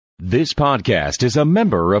This podcast is a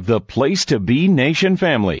member of the Place to Be Nation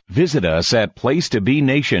family. Visit us at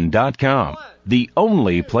placetobenation.com, the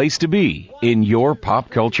only place to be in your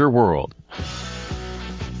pop culture world.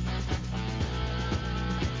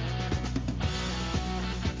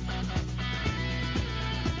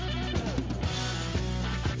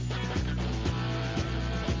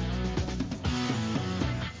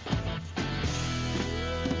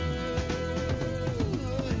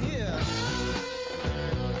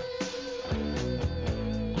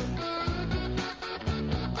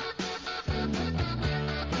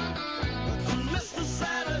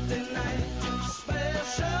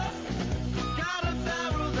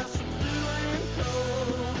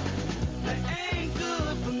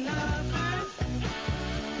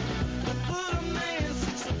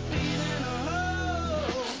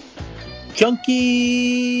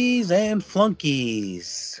 Junkies and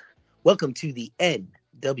flunkies, welcome to the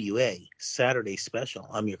NWA Saturday Special.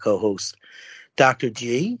 I'm your co-host, Dr.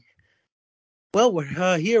 G. Well,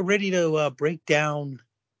 we're here ready to break down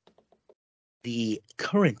the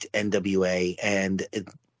current NWA and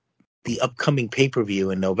the upcoming pay-per-view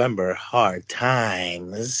in November, Hard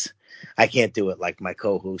Times. I can't do it like my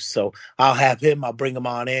co-host, so I'll bring him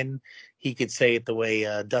on in. He could say it the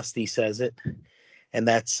way Dusty says it. And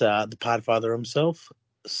that's the Podfather himself,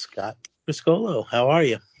 Scott Friscolo. How are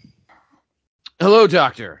you? Hello,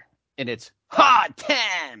 Doctor. And it's Hot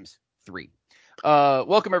Times 3.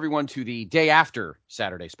 Welcome, everyone, to the day after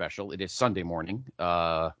Saturday special. It is Sunday morning.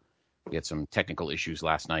 We had some technical issues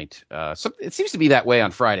last night. It seems to be that way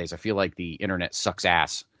on Fridays. I feel like the internet sucks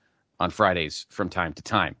ass on Fridays from time to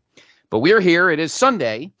time. But we're here. It is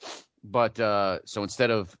Sunday. But so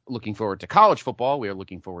instead of looking forward to college football, we are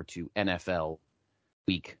looking forward to NFL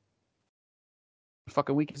week. What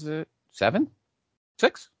fucking week is it? 7?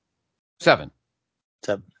 6? 7.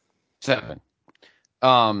 7.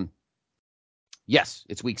 Yes,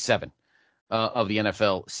 it's week 7 of the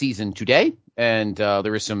NFL season today, and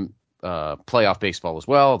there is some playoff baseball as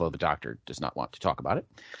well, although the doctor does not want to talk about it.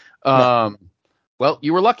 No. Well,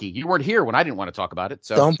 you were lucky. You weren't here when I didn't want to talk about it,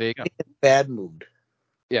 so don't there you go. Be in a bad mood.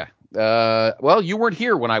 Yeah. Well, you weren't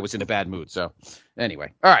here when I was in a bad mood, so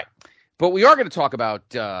anyway. All right. But we are going to talk about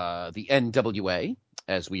the NWA,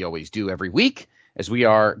 as we always do every week, as we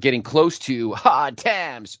are getting close to Hot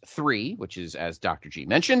Times 3, which is, as Dr. G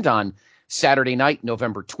mentioned, on Saturday night,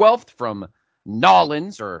 November 12th, from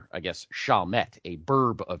Nolens, or I guess Chalmette, a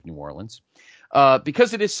burb of New Orleans.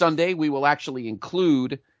 Because it is Sunday, we will actually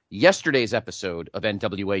include yesterday's episode of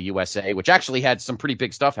NWA USA, which actually had some pretty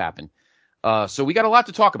big stuff happen. So we got a lot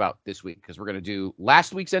to talk about this week, because we're going to do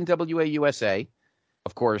last week's NWA USA,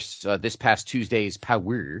 of course, this past Tuesday's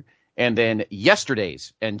Power, and then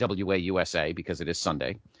yesterday's NWA USA, because it is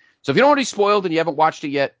Sunday. So if you don't want to be spoiled and you haven't watched it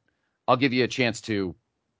yet, I'll give you a chance to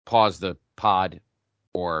pause the pod,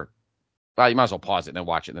 or you might as well pause it and then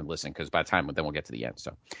watch it and then listen, because by the time then we'll get to the end.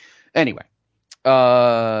 So anyway,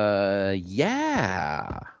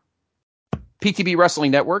 yeah. PTB Wrestling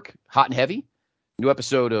Network, hot and heavy. New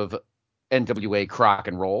episode of NWA Crock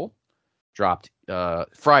and Roll dropped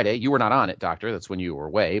Friday. You were not on it, Doctor. That's when you were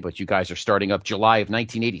away, but you guys are starting up July of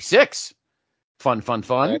 1986. Fun.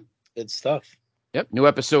 Right. Good stuff. Yep. New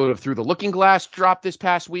episode of Through the Looking Glass dropped this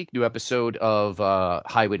past week. New episode of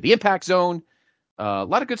Highway to the Impact Zone. A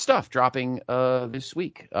lot of good stuff dropping this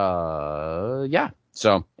week. Yeah.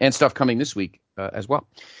 So, and stuff coming this week as well.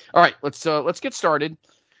 All right, let's get started.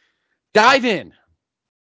 Dive in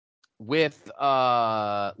with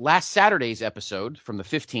last Saturday's episode from the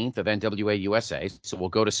 15th of NWA USA. So we'll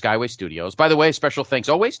go to Skyway Studios. By the way, special thanks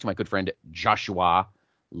always to my good friend Joshua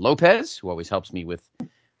Lopez, who always helps me with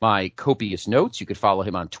my copious notes. You could follow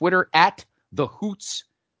him on Twitter at The Hoots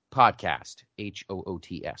Podcast,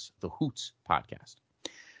 HOOTS, The Hoots Podcast.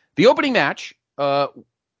 The opening match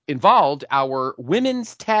involved our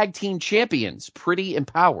women's tag team champions, Pretty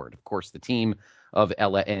Empowered. Of course, the team of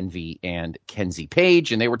Ella Envy and Kenzie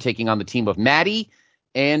Page, and they were taking on the team of Maddie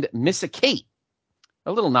and Missa Kate.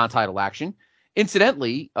 A little non-title action.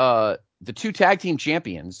 Incidentally, the two tag team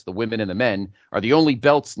champions, the women and the men, are the only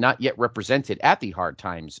belts not yet represented at the Hard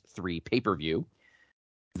Times 3 pay-per-view.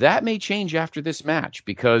 That may change after this match,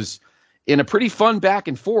 because in a pretty fun back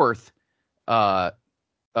and forth,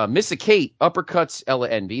 Missa Kate uppercuts Ella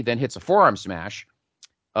Envy, then hits a forearm smash.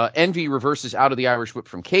 Envy reverses out of the Irish whip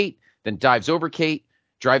from Kate, then dives over Kate,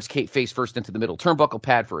 drives Kate face first into the middle turnbuckle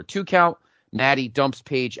pad for a 2 count. Maddie dumps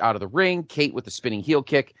Page out of the ring. Kate with the spinning heel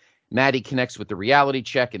kick. Maddie connects with the reality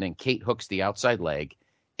check, and then Kate hooks the outside leg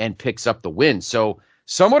and picks up the win. So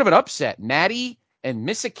somewhat of an upset. Maddie and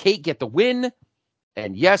Missa Kate get the win.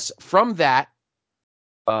 And yes, from that,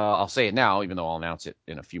 I'll say it now, even though I'll announce it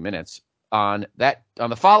in a few minutes. On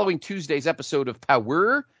the following Tuesday's episode of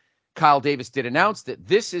Power, Kyle Davis did announce that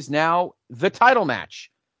this is now the title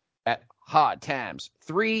match at Hot Times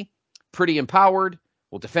 3. Pretty Empowered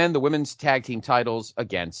will defend the women's tag team titles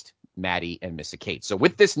against Maddie and Missa Kate. So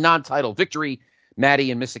with this non-title victory,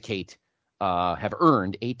 Maddie and Missa Kate have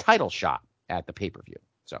earned a title shot at the pay-per-view.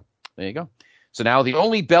 So there you go. So now the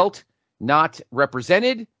only belt not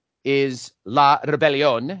represented is La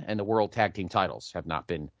Rebellion, and the World Tag Team titles have not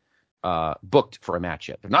been booked for a match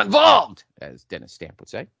yet. They're not involved, as Dennis Stamp would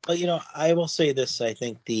say. Well, I will say this. I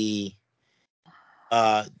think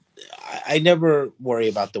I never worry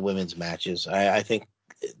about the women's matches. I think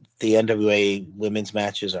the NWA women's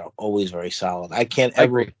matches are always very solid. I can't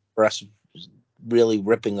ever express really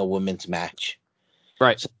ripping a women's match.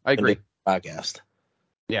 Right. I agree. Podcast.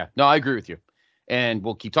 Yeah. No, I agree with you. And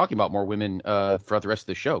we'll keep talking about more women throughout the rest of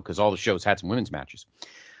the show because all the shows had some women's matches.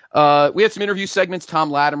 We had some interview segments.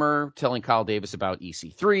 Tom Latimer telling Kyle Davis about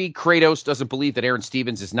EC3. Kratos doesn't believe that Aaron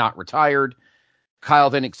Stevens is not retired.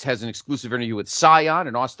 Kyle then has an exclusive interview with Scion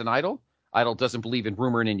and Austin Idol. Idol doesn't believe in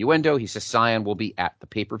rumor and innuendo. He says Scion will be at the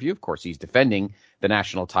pay-per-view. Of course, he's defending the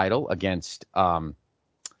national title against... why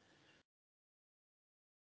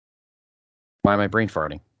am I brain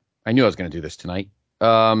farting? I knew I was going to do this tonight.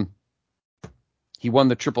 He won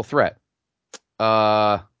the triple threat.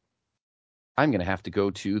 I'm going to have to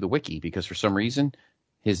go to the wiki because for some reason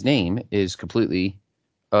his name is completely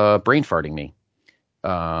brain farting me.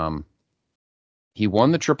 He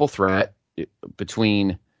won the triple threat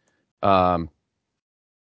between... am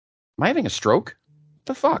I having a stroke? What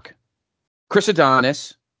the fuck? Chris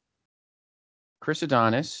Adonis,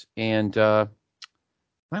 and why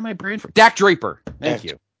am I brain farting? Dak Draper. Thank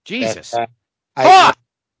you. Jesus.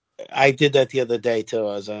 I did that the other day too.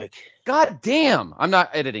 I was like, God damn. I'm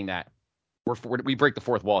not editing that. We break the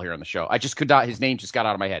fourth wall here on the show. I just could not. His name just got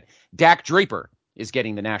out of my head. Dak Draper is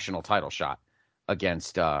getting the national title shot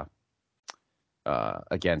against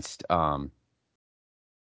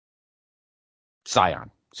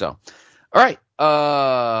Scion. So, all right.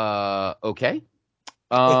 Okay.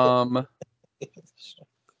 All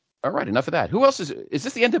right. Enough of that. Who else is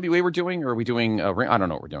this the NWA we're doing, or are we doing? I don't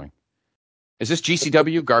know what we're doing. Is this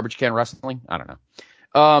GCW, Garbage Can Wrestling? I don't know.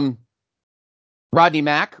 Rodney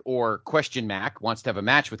Mack, or Question Mack, wants to have a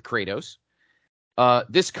match with Kratos.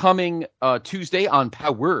 This coming Tuesday on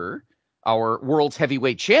Power, our world's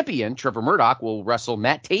heavyweight champion, Trevor Murdoch, will wrestle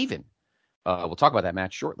Matt Taven. We'll talk about that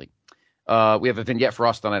match shortly. We have a vignette for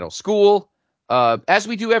Austin Idol School, as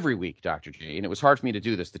we do every week, Dr. G. And it was hard for me to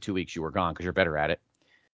do this the 2 weeks you were gone because you're better at it.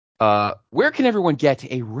 Where can everyone get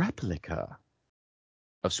a replica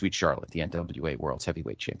of Sweet Charlotte, the NWA World's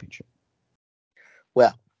Heavyweight Championship?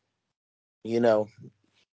 Well, you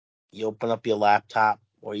open up your laptop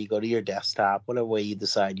or you go to your desktop, whatever way you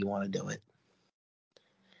decide you want to do it.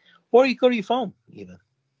 Or you go to your phone, even.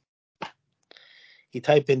 You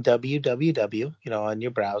type in www, on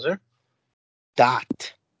your browser,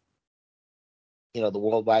 dot, the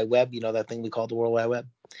World Wide Web, that thing we call the World Wide Web?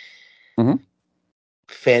 Mm-hmm.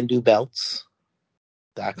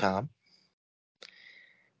 FanDuBelts.com.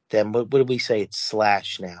 Then what did we say? It's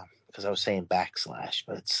slash now, because I was saying backslash,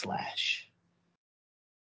 but it's slash.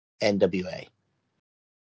 NWA.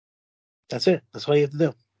 That's it. That's all you have to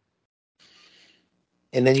do.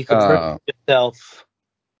 And then you can purchase yourself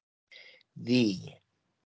the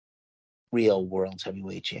real World's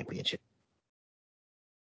Heavyweight Championship.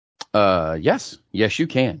 Yes, you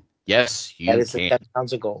can. Yes, you can. That is the 10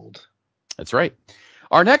 pounds of gold. That's right.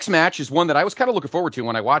 Our next match is one that I was kind of looking forward to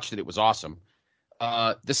when I watched it. It was awesome.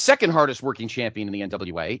 The second hardest working champion in the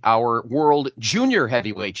NWA, our world junior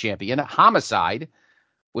heavyweight champion, Homicide,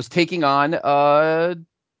 was taking on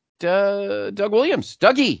Doug Williams.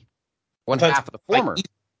 Dougie. One half of the former.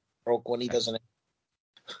 Stroke when he doesn't.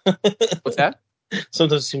 What's that?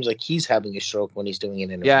 Sometimes it seems like he's having a stroke when he's doing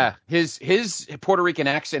an interview. Yeah, his Puerto Rican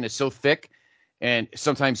accent is so thick, and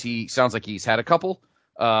sometimes he sounds like he's had a couple.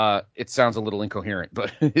 It sounds a little incoherent,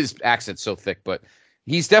 but his accent's so thick. But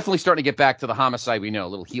he's definitely starting to get back to the Homicide we know,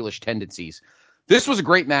 little heelish tendencies. This was a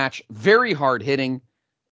great match, very hard hitting,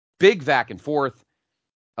 big back and forth.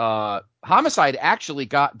 Homicide actually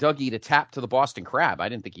got Dougie to tap to the Boston Crab. I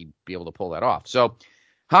didn't think he'd be able to pull that off. So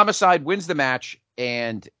Homicide wins the match,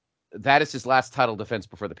 and that is his last title defense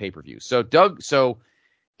before the pay-per-view. So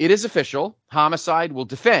it is official. Homicide will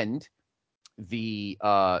defend the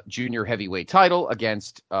junior heavyweight title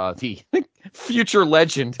against the future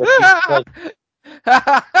legend.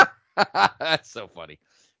 That's so funny.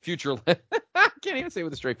 I can't even say it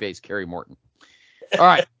with a straight face, Kerry Morton. All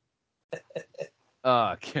right.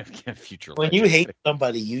 Future When legend. you hate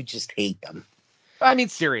somebody, you just hate them. I mean,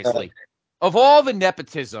 seriously, of all the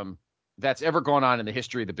nepotism that's ever gone on in the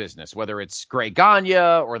history of the business, whether it's Greg Gagne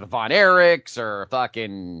or the Von Erichs or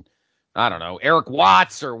fucking, I don't know, Eric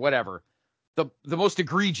Watts or whatever, the most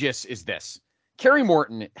egregious is this. Kerry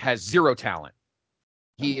Morton has zero talent.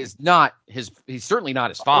 He's certainly not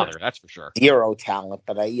his father, that's for sure. Zero talent,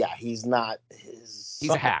 but he's not his.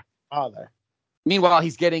 He's a hack. Father. Meanwhile,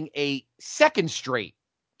 he's getting a second straight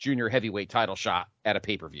junior heavyweight title shot at a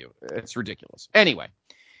pay-per-view. It's ridiculous. Anyway,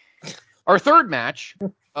 our third match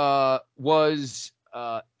was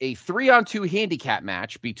a 3-on-2 handicap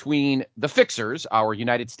match between the Fixers, our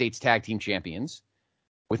United States Tag Team Champions,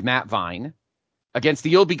 with Matt Vine, against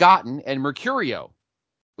the Ill Begotten and Mercurio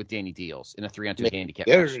with Danny Deals in a 3-on-2 handicap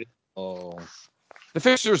match. Oh. The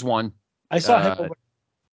Fixers won. I saw him.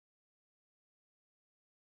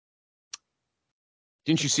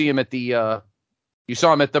 Didn't you see him at the? You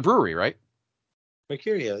saw him at the brewery, right?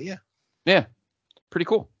 Mercurio, yeah. Yeah, pretty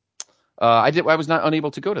cool. I was not unable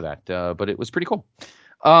to go to that, but it was pretty cool.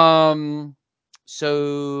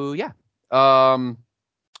 So yeah.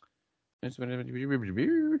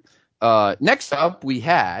 Next up, we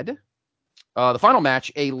had the final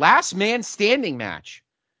match, a last man standing match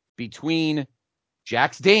between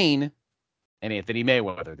Jax Dane and Anthony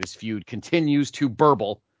Mayweather. This feud continues to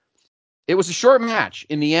burble. It was a short match.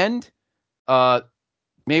 In the end,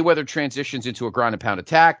 Mayweather transitions into a ground and pound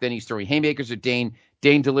attack. Then he's throwing haymakers at Dane.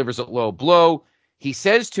 Dane delivers a low blow. He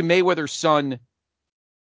says to Mayweather's son,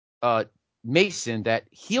 Mason, that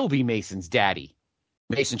he'll be Mason's daddy.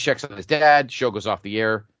 Mason checks on his dad. Show goes off the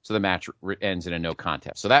air. So the match ends in a no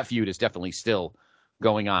contest. So that feud is definitely still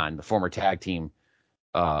going on. The former tag team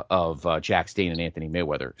of Jax Dane and Anthony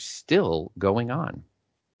Mayweather still going on.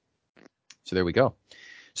 So there we go.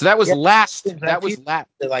 So that was last. That was last.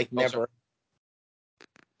 Like never.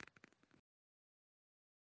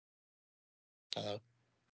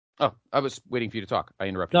 Oh, I was waiting for you to talk. I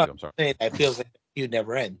interrupted you. I'm sorry. It feels like the feud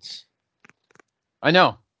never ends. I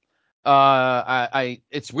know.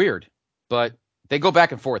 It's weird, but they go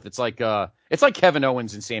back and forth. It's like Kevin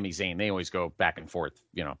Owens and Sami Zayn. They always go back and forth,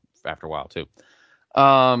 after a while too.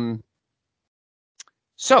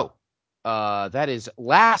 So that is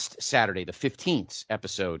last Saturday, the 15th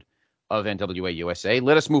episode of NWA USA.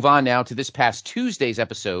 Let us move on now to this past Tuesday's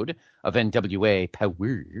episode of NWA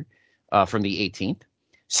Power from the 18th.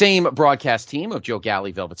 Same broadcast team of Joe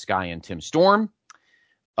Galley, Velvet Sky, and Tim Storm.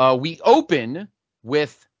 We open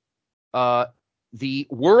with the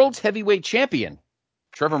world's heavyweight champion,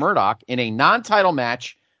 Trevor Murdoch, in a non-title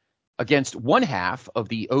match against one half of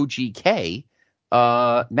the OGK,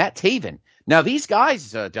 Matt Taven. Now, these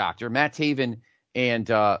guys, Doctor, Matt Taven and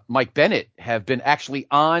Mike Bennett, have been actually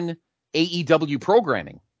on AEW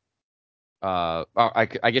programming. I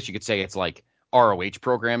guess you could say it's like ROH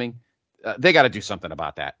programming. They got to do something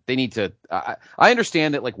about that. They need to. I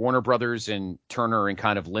understand that like Warner Brothers and Turner are in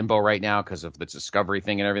kind of limbo right now because of the Discovery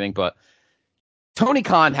thing and everything, but Tony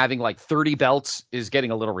Khan having like 30 belts is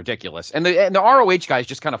getting a little ridiculous. And the ROH guys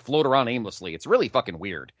just kind of float around aimlessly. It's really fucking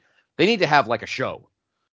weird. They need to have like a show.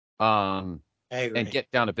 And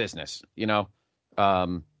get down to business,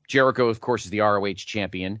 Jericho, of course, is the ROH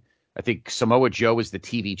champion. I think Samoa Joe is the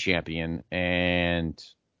TV champion, and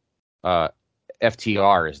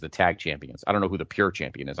FTR is the tag champions. I don't know who the pure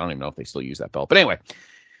champion is. I don't even know if they still use that belt. But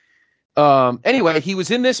anyway, he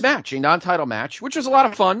was in this match, a non-title match, which was a lot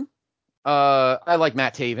of fun. I like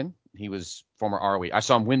Matt Taven. He was former ROH. I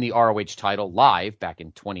saw him win the ROH title live back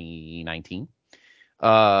in 2019.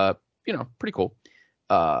 Pretty cool.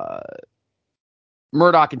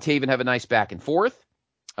 Murdoch and Taven have a nice back and forth,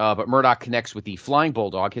 but Murdoch connects with the Flying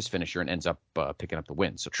Bulldog, his finisher, and ends up picking up the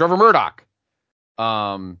win. So Trevor Murdoch,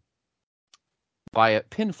 via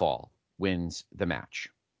pinfall, wins the match.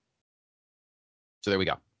 So there we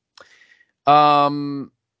go.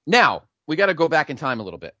 Now, we got to go back in time a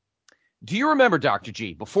little bit. Do you remember, Dr.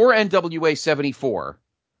 G, before NWA 74,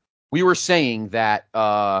 we saying that,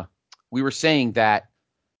 or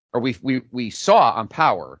we saw on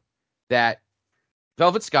Power that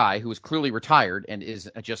Velvet Sky, who is clearly retired and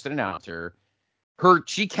is just an announcer,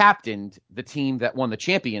 she captained the team that won the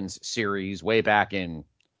Champions Series way back in,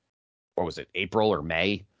 what was it, April or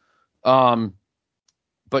May? But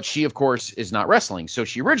she, of course, is not wrestling. So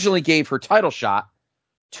she originally gave her title shot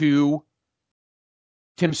to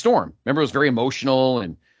Tim Storm. Remember, it was very emotional,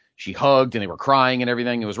 and she hugged, and they were crying and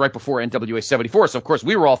everything. It was right before NWA 74. So, of course,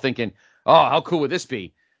 we were all thinking, oh, how cool would this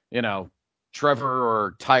be? Trevor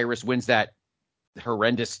or Tyrus wins that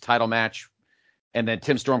horrendous title match, and then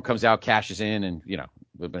Tim Storm comes out, cashes in, and, it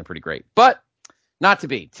would have been pretty great. But Not to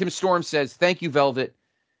be. Tim Storm says, "Thank you, Velvet.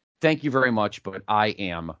 Thank you very much, but I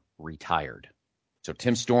am retired." So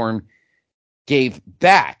Tim Storm gave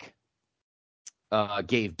back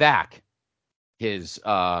his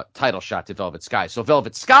title shot to Velvet Sky. So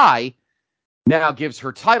Velvet Sky now gives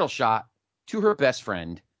her title shot to her best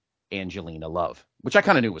friend, Angelina Love, which I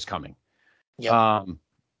kind of knew was coming. Yep.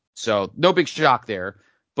 So no big shock there.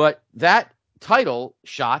 But that title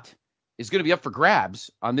shot is going to be up for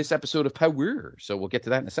grabs on this episode of Power. So we'll get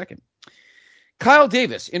to that in a second. Kyle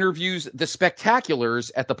Davis interviews the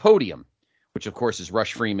Spectaculars at the podium, which of course is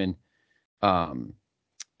Rush Freeman,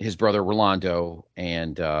 his brother Rolando,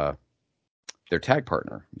 and their tag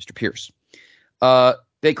partner, Mr. Pierce.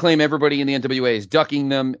 They claim everybody in the NWA is ducking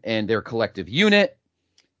them and their collective unit.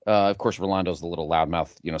 Of course, Rolando's the little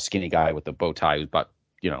loudmouth, skinny guy with the bow tie who's about,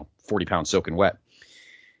 40 pounds soaking wet.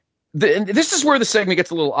 And this is where the segment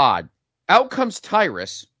gets a little odd. Out comes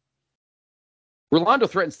Tyrus. Rolando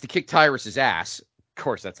threatens to kick Tyrus's ass. Of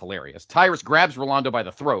course, that's hilarious. Tyrus grabs Rolando by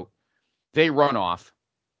the throat. They run off.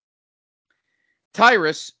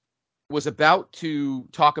 Tyrus was about to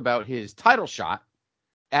talk about his title shot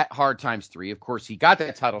at Hard Times 3. Of course, he got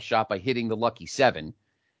that title shot by hitting the Lucky 7.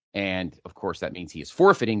 And, of course, that means he is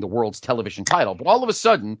forfeiting the world's television title. But all of a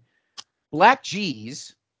sudden, Black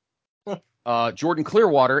G's, Jordan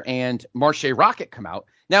Clearwater, and Marche Rocket come out.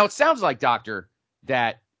 Now, it sounds like, Doctor,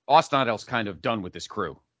 that Austin Idol's kind of done with this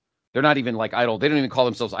crew. They're not even like Idol. They don't even call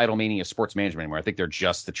themselves Idolmania Sports Management anymore. I think they're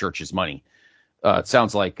just the church's money. It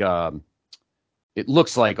sounds like it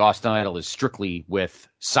looks like Austin Idol is strictly with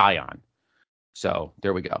Scion. So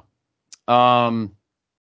there we go.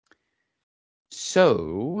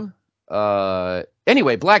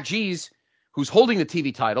 Anyway, Black G's, who's holding the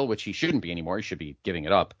TV title, which he shouldn't be anymore. He should be giving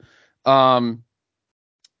it up.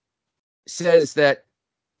 Says that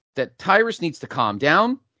Tyrus needs to calm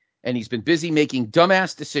down, and he's been busy making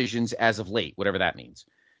dumbass decisions as of late, whatever that means.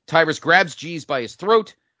 Tyrus grabs G's by his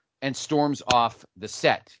throat and storms off the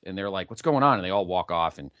set. And they're like, "What's going on?" And they all walk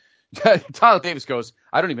off. And Tyler Davis goes,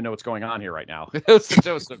 "I don't even know what's going on here right now." It was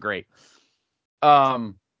so great.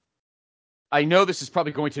 I know this is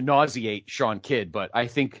probably going to nauseate Sean Kidd, but I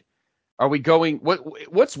think, are we going,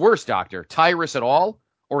 what's worse, Doctor? Tyrus at all,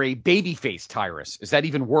 or a babyface Tyrus? Is that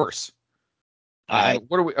even worse? Where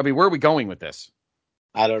are we going with this?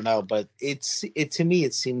 I don't know, but to me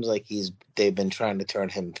it seems like they've been trying to turn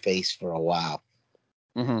him face for a while.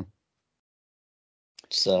 Mm-hmm.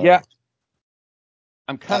 So yeah,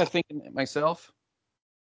 I'm kind of thinking myself.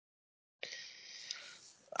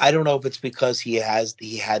 I don't know if it's because he had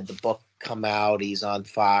the book come out. He's on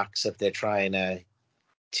Fox. If they're trying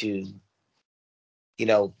to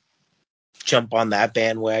jump on that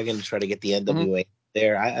bandwagon and try to get the NWA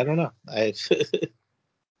there, I don't know. I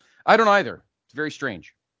don't either. It's very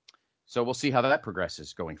strange. So we'll see how that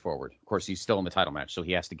progresses going forward. Of course, he's still in the title match, so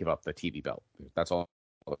he has to give up the TV belt. That's all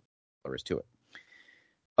there is to it.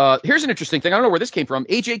 Here's an interesting thing. I don't know where this came from.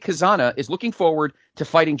 AJ Kazana is looking forward to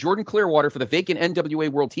fighting Jordan Clearwater for the vacant NWA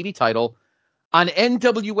World TV title on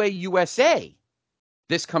NWA USA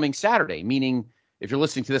this coming Saturday, meaning if you're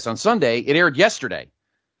listening to this on Sunday, it aired yesterday.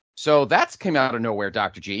 So that's came out of nowhere,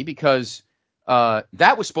 Dr. G, because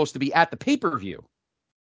that was supposed to be at the pay-per-view,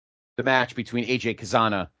 the match between AJ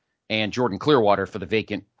Kazana and Jordan Clearwater for the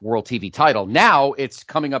vacant World TV title. Now it's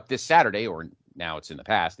coming up this Saturday, or now it's in the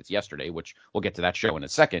past. It's yesterday, which we'll get to that show in a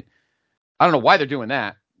second. I don't know why they're doing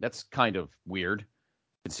that. That's kind of weird,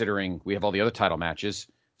 considering we have all the other title matches.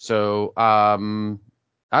 So, I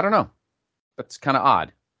don't know. That's kind of odd.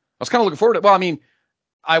 I was kind of looking forward to it. Well, I mean,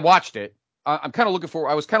 I watched it. I was kind of looking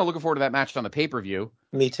forward to that match on the pay-per-view.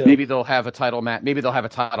 Me too. Maybe they'll have a title match. Maybe they'll have a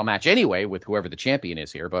title match anyway with whoever the champion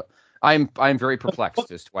is here. But I'm very perplexed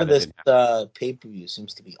as to why this didn't happen. pay-per-view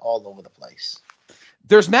seems to be all over the place.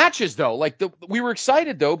 There's matches though. We were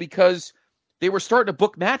excited though because they were starting to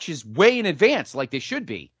book matches way in advance, like they should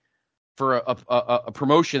be, for a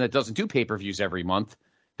promotion that doesn't do pay-per-views every month.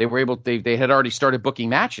 They had already started booking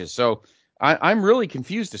matches. So I'm really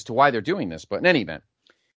confused as to why they're doing this. But in any event.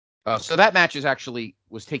 So that match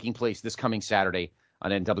was taking place this coming Saturday on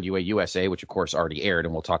NWA USA, which of course already aired,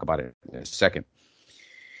 and we'll talk about it in a second.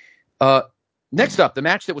 Next up, the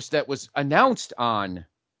match that was announced on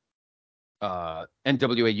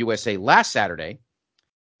NWA USA last Saturday,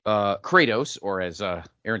 Kratos, or as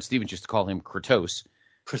Aaron Stevens used to call him, Kratos,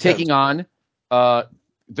 taking on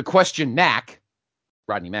the Question Mac,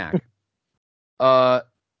 Rodney Mack.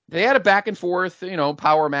 They had a back and forth,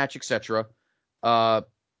 power match, etc.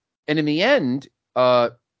 And in the end,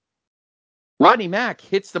 Rodney Mack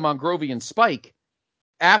hits the Mongrovian spike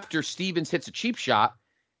after Stevens hits a cheap shot,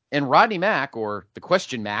 and Rodney Mack, or the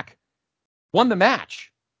Question Mac, won the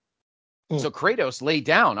match. Hmm. So Kratos laid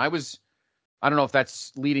down. I don't know if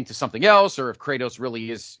that's leading to something else or if Kratos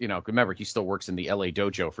really is, remember, he still works in the LA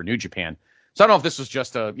dojo for New Japan. So I don't know if this was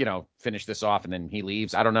just finish this off and then he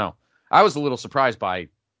leaves. I don't know. I was a little surprised by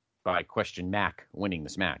Question Mac winning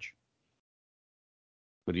this match.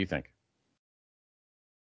 What do you think?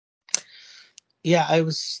 Yeah, I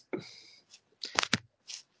was,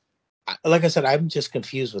 like I said, I'm just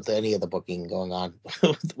confused with any of the booking going on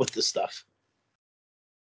with this stuff.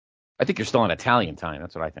 I think you're still on Italian time.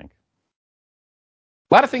 That's what I think.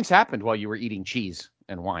 A lot of things happened while you were eating cheese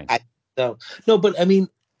and wine. No, but I mean,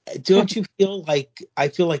 don't you feel like, I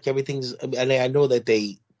feel like everything's, and I know that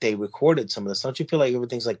they recorded some of this. Don't you feel like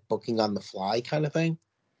everything's like booking on the fly kind of thing?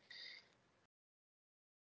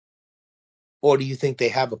 Or do you think they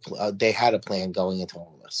have they had a plan going into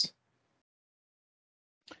all of this?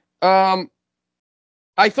 I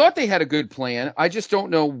thought they had a good plan. I just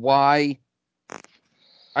don't know why.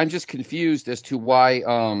 I'm just confused as to why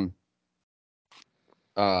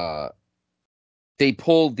they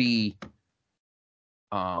pulled the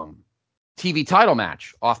TV title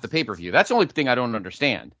match off the pay-per-view. That's the only thing I don't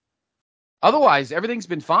understand. Otherwise, everything's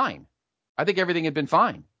been fine. I think everything had been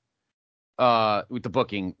fine with the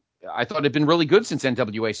booking. I thought it had been really good since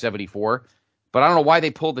NWA 74, but I don't know why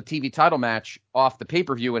they pulled the TV title match off the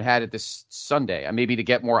pay-per-view and had it this Sunday. Maybe to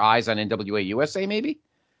get more eyes on NWA USA, maybe?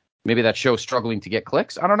 Maybe that show's struggling to get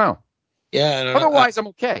clicks. I don't know. Yeah. Otherwise, I'm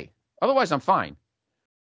okay. Otherwise, I'm fine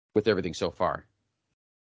with everything so far.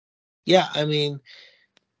 Yeah, I mean,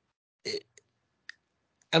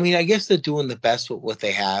 I guess they're doing the best with what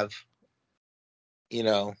they have.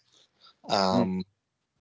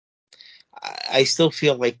 I still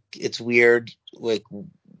feel like it's weird. Like,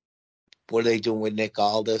 what are they doing with Nick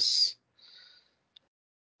Aldis?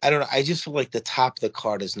 I don't know. I just feel like the top of the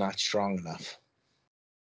card is not strong enough.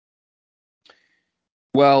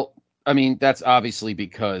 Well, that's obviously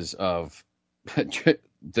because of the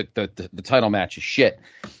title match is shit.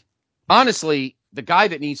 Honestly, the guy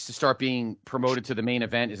that needs to start being promoted to the main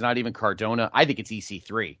event is not even Cardona. I think it's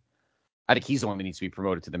EC3. I think he's the one that needs to be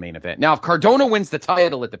promoted to the main event. Now, if Cardona wins the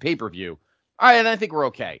title at the pay-per-view, I think we're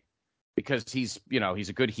okay because he's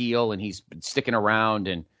a good heel and he's been sticking around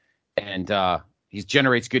and he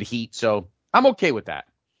generates good heat. So I'm okay with that.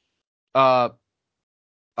 For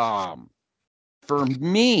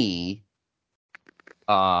me,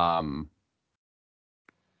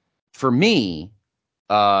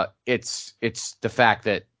 it's the fact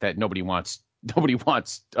that nobody wants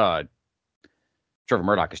Trevor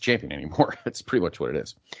Murdoch as champion anymore. That's pretty much what it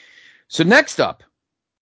is. So next up,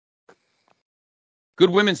 good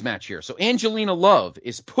women's match here. So Angelina Love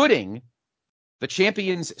is putting the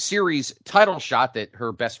Champions Series title shot that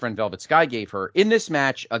her best friend Velvet Sky gave her in this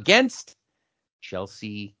match against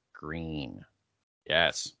Chelsea Green.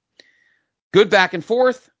 Yes. Good back and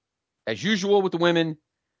forth, as usual with the women.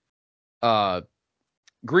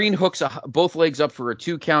 Green hooks both legs up for a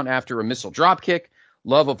 2 count after a missile drop kick.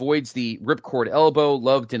 Love avoids the ripcord elbow.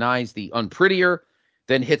 Love denies the unprettier,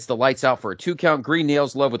 then hits the lights out for a 2 count. Green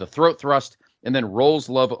nails Love with a throat thrust and then rolls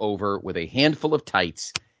Love over with a handful of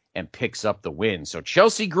tights and picks up the win. So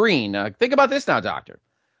Chelsea Green, think about this now, Doctor.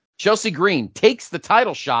 Chelsea Green takes the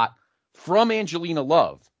title shot from Angelina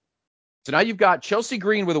Love. So now you've got Chelsea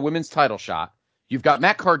Green with a women's title shot. You've got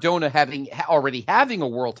Matt Cardona already having a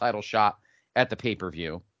world title shot at the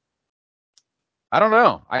pay-per-view. I don't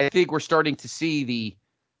know. I think we're starting to see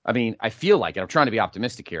I feel like, and I'm trying to be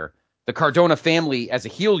optimistic here, the Cardona family as a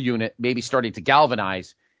heel unit maybe starting to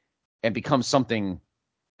galvanize and become something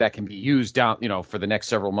that can be used down, for the next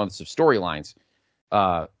several months of storylines.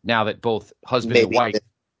 Now that both husband and wife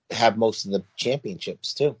have most of the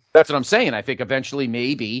championships too. That's what I'm saying. I think eventually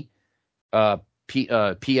maybe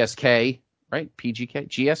PSK, right? PGK?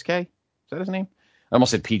 GSK? Is that his name? I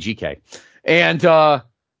almost said PGK. And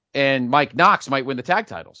Mike Knox might win the tag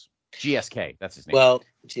titles. GSK, that's his name. Well,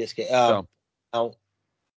 GSK.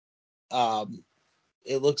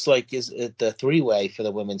 It looks like is it the 3-way for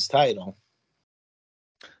the women's title.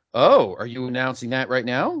 Oh, are you announcing that right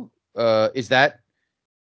now? Is that?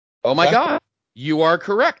 Oh my God, you are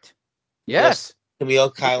correct. Yes.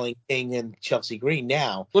 Camille, Kylie King, and Chelsea Green.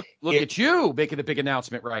 Now, look at you making the big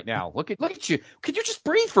announcement right now. Look at you. Could you just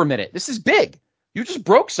breathe for a minute? This is big. You just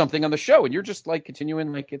broke something on the show, and you're just like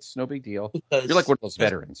continuing like it's no big deal. You're like one of those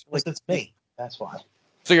veterans. Like, it's me. That's why.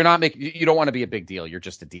 So you're not making. You don't want to be a big deal. You're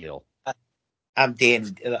just a deal. I'm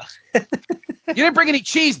Danny. You didn't bring any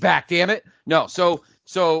cheese back, damn it. No. So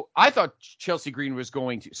I thought Chelsea Green was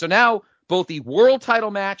going to. So now both the world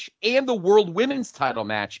title match and the world women's title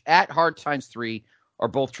match at Hard Times 3 are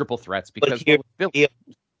both triple threats because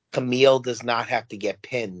Camille does not have to get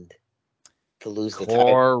pinned to lose the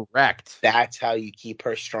title. Correct. That's how you keep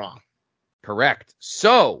her strong. Correct.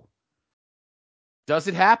 So, does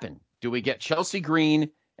it happen? Do we get Chelsea Green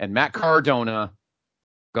and Matt Cardona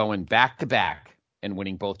going back to back and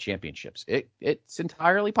winning both championships? It's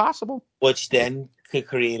entirely possible. Which then could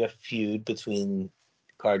create a feud between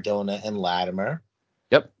Cardona and Latimer.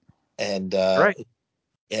 Yep. And right.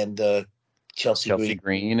 And Chelsea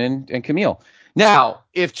Green and Camille. Now,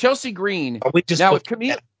 if Chelsea Green if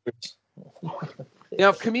Camille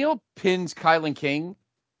if Camille pins Kylan King,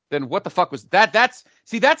 then what the fuck was that? That's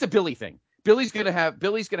a Billy thing. Billy's gonna have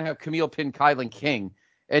Camille pin Kylan King,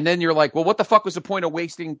 and then you're like, well, what the fuck was the point of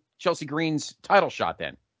wasting Chelsea Green's title shot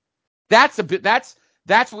then? That's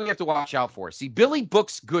what we have to watch out for. See, Billy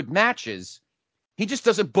books good matches. He just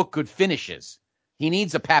doesn't book good finishes. He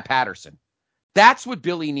needs a Pat Patterson. That's what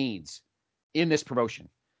Billy needs in this promotion.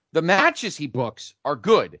 The matches he books are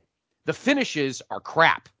good. The finishes are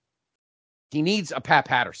crap. He needs a Pat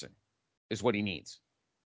Patterson is what he needs.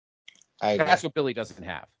 That's what Billy doesn't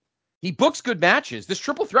have. He books good matches. This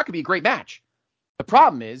triple threat could be a great match. The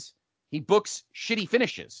problem is he books shitty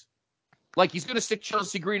finishes. Like, he's going to stick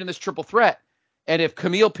Chelsea Green in this triple threat, and if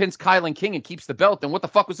Camille pins Kylan King and keeps the belt, then what the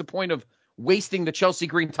fuck was the point of wasting the Chelsea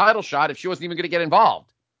Green title shot if she wasn't even going to get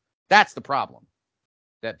involved? That's the problem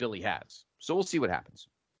that Billy has. So we'll see what happens.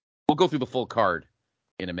 We'll go through the full card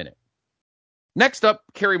in a minute. Next up,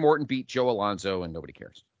 Kerry Morton beat Joe Alonzo, and nobody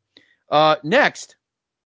cares. Next,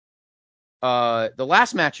 the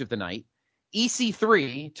last match of the night,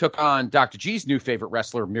 EC3 took on Dr. G's new favorite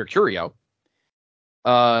wrestler, Mercurio.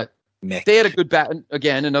 They had a good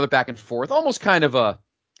another back and forth, almost kind of a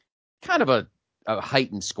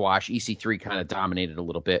heightened squash. EC3 kind of dominated a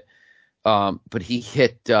little bit, but he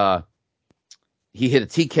hit a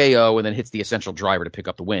TKO and then hits the essential driver to pick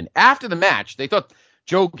up the win. After the match, they thought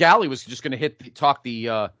Joe Galley was just going to talk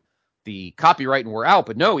the copyright and we're out,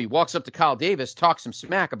 but no, he walks up to Kyle Davis, talks some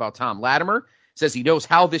smack about Tom Latimer, says he knows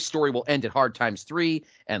how this story will end at Hard Times 3,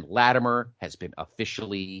 and Latimer has been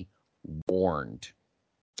officially warned.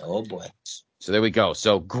 Oh boy. So there we go.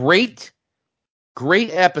 So great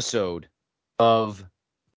episode of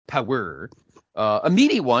Power. A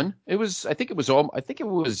meaty one. I think it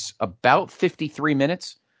was about 53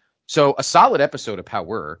 minutes. So a solid episode of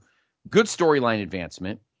Power. Good storyline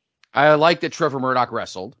advancement. I like that Trevor Murdoch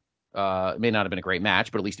wrestled. It may not have been a great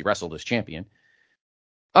match, but at least he wrestled as champion.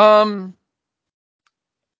 The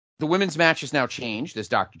women's match has now changed, as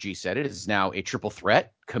Dr. G said. It is now a triple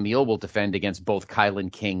threat. Camille will defend against both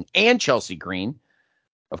Kylan King and Chelsea Green.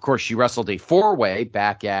 Of course, she wrestled a four-way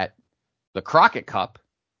back at the Crockett Cup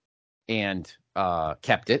and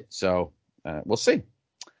kept it. So we'll see.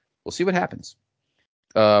 We'll see what happens.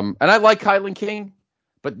 And I like Kylan King,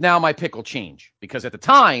 but now my pick will change because at the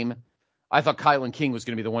time, I thought Kylan King was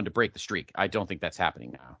going to be the one to break the streak. I don't think that's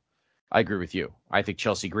happening now. I agree with you. I think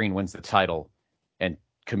Chelsea Green wins the title and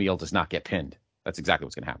Camille does not get pinned. That's exactly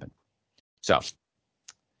what's going to happen. So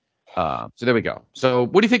there we go. So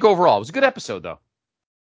what do you think overall? It was a good episode, though.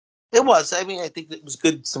 It was. I mean, I think it was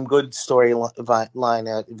good. Some good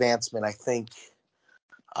storyline advancement. I think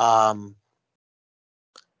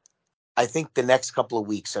the next couple of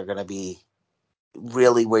weeks are going to be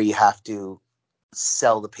really where you have to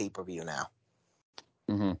sell the pay-per-view now.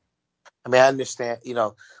 Mm-hmm. I mean, I understand,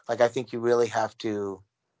 I think you really have to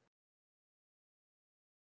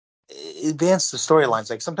advance the storylines.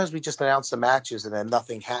 Like, sometimes we just announce the matches and then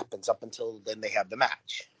nothing happens up until then they have the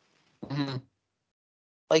match. Mm-hmm.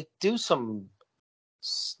 Like, do some,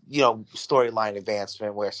 storyline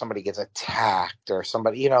advancement where somebody gets attacked or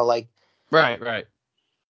somebody, Right.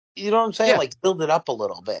 You know what I'm saying? Yeah. Like, build it up a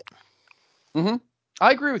little bit. Mm-hmm.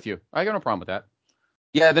 I agree with you. I got no problem with that.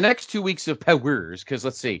 Yeah, the next 2 weeks of Powers, because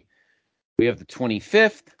let's see. We have the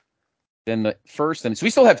 25th, then the 1st, and so we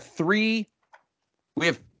still have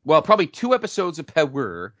probably 2 episodes of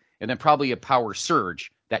Power, and then probably a Power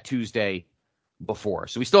Surge that Tuesday before.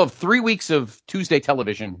 So we still have 3 weeks of Tuesday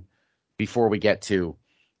television before we get to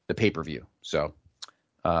the pay-per-view. So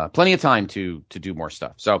plenty of time to do more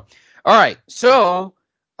stuff. So, all right. So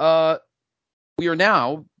we are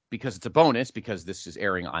now, because it's a bonus, because this is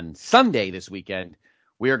airing on Sunday this weekend,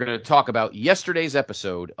 we are going to talk about yesterday's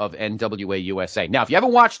episode of NWA USA. Now, if you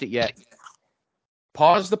haven't watched it yet,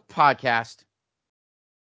 pause the podcast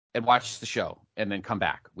and watch the show and then come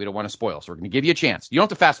back. We don't want to spoil, so we're going to give you a chance. You don't have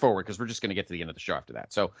to fast forward because we're just going to get to the end of the show after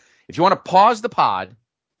that. So if you want to pause the pod,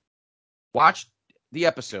 watch the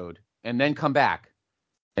episode, and then come back,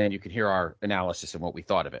 and you can hear our analysis and what we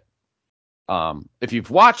thought of it. If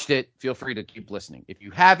you've watched it, feel free to keep listening. If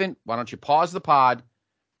you haven't, why don't you pause the pod,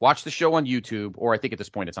 Watch the show on YouTube, or I think at this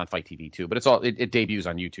point it's on Fight TV too, but it debuts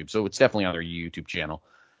on YouTube, so it's definitely on their YouTube channel.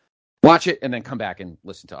 Watch it and then come back and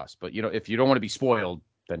listen to us. But if you don't want to be spoiled,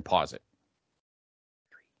 then pause it.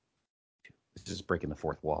 This is breaking the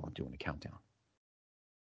fourth wall. I'm doing a countdown.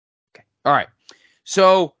 Okay. All right.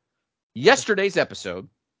 So yesterday's episode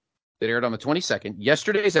that aired on the 22nd,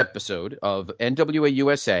 yesterday's episode of NWA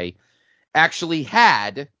USA actually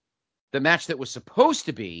had the match that was supposed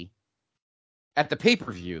to be at the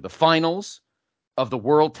pay-per-view, the finals of the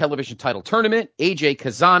World Television Title Tournament, AJ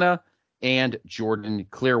Kazana and Jordan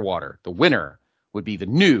Clearwater. The winner would be the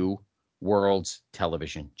new World's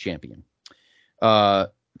Television Champion.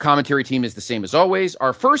 Commentary team is the same as always.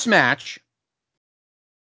 Our first match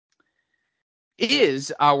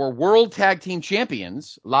is our World Tag Team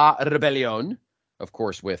Champions, La Rebellion, of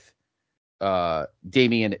course, with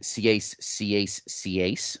Damian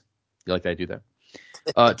Ciace. You like that I do that?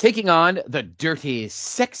 Taking on the Dirty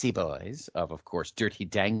Sexy Boys of course, Dirty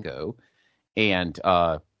Dango and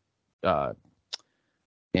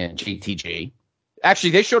JTG. Actually,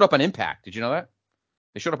 they showed up on Impact. Did you know that?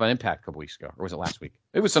 They showed up on Impact a couple weeks ago. Or was it last week?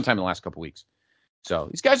 It was sometime in the last couple weeks. So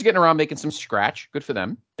these guys are getting around making some scratch. Good for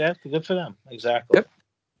them. Yeah, good for them. Exactly. Yep.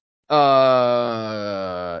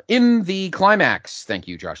 In the climax, thank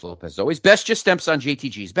you, Josh Lopez, as always, Bestia steps on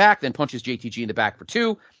JTG's back, then punches JTG in the back for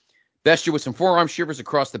 2. Bestia with some forearm shivers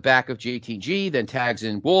across the back of JTG, then tags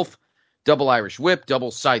in Wolf, double Irish whip,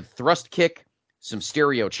 double side thrust kick, some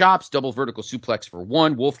stereo chops, double vertical suplex for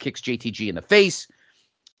 1. Wolf kicks JTG in the face,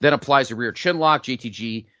 then applies a rear chin lock.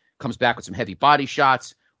 JTG comes back with some heavy body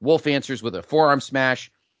shots. Wolf answers with a forearm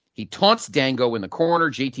smash. He taunts Dango in the corner.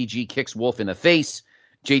 JTG kicks Wolf in the face.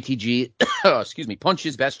 JTG,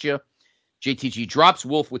 punches Bestia. JTG drops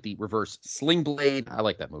Wolf with the reverse sling blade. I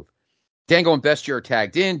like that move. Dango and Bestia are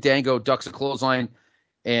tagged in. Dango ducks a clothesline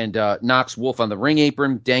and knocks Wolf on the ring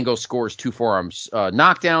apron. Dango scores 2 forearms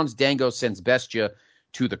knockdowns. Dango sends Bestia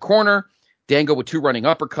to the corner. Dango with 2 running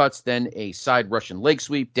uppercuts, then a side Russian leg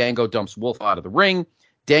sweep. Dango dumps Wolf out of the ring.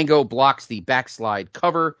 Dango blocks the backslide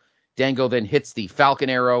cover. Dango then hits the Falcon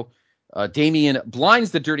Arrow. Damian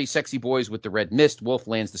blinds the Dirty Sexy Boys with the Red Mist. Wolf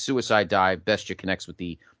lands the suicide dive. Bestia connects with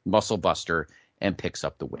the Muscle Buster and picks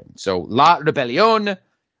up the win. So La Rebellion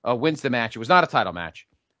wins the match. It was not a title match.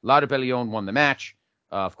 La Rebellion won the match.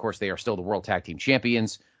 Of course, they are still the World Tag Team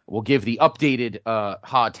Champions. We'll give the updated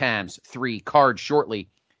Ha Tams 3 card shortly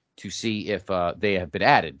to see if they have been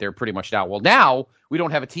added. They're pretty much out. Well, now we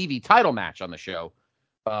don't have a TV title match on the show.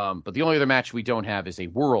 But the only other match we don't have is a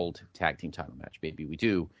World Tag Team title match. Maybe we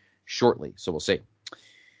do shortly. So we'll see.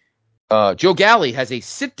 Joe Galli has a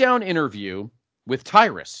sit-down interview with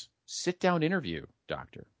Tyrus. Sit-down interview,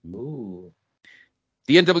 Doctor. Ooh.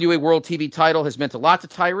 The NWA World TV title has meant a lot to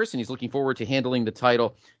Tyrus, and he's looking forward to handing the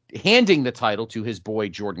title to his boy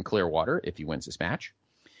Jordan Clearwater if he wins this match.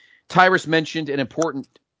 Tyrus mentioned an important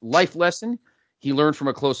life lesson he learned from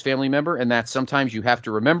a close family member, and that sometimes you have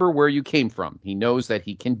to remember where you came from. He knows that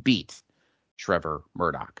he can beat Trevor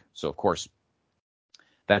Murdoch. So, of course,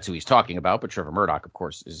 that's who he's talking about, but Trevor Murdoch, of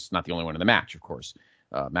course, is not the only one in the match, of course.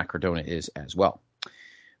 Matt Cardona is as well.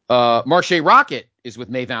 Marche Rocket is with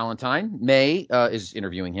May Valentine. May is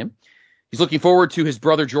interviewing him. He's looking forward to his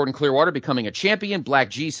brother Jordan Clearwater becoming a champion. Black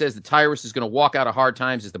G says that Tyrus is going to walk out of Hard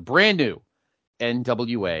Times as the brand new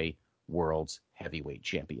NWA World's Heavyweight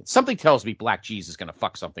Champion. Something tells me Black G's is going to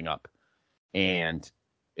fuck something up, and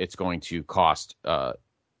it's going to cost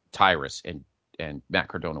Tyrus, and Matt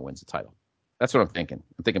Cardona wins the title. That's what I'm thinking.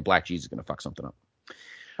 I'm thinking Black G's is going to fuck something up.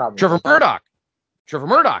 Probably. Trevor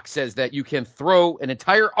Murdoch says that you can throw an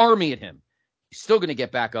entire army at him. He's still going to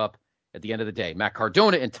get back up at the end of the day. Matt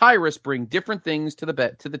Cardona and Tyrus bring different things to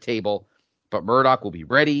the table, but Murdoch will be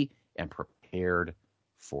ready and prepared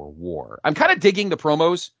for war. I'm kind of digging the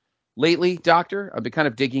promos lately, Doctor. I've been kind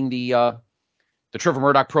of digging the Trevor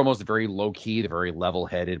Murdoch promos. They're very low key, they're very level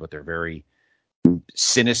headed, but they're very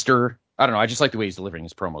sinister. I don't know. I just like the way he's delivering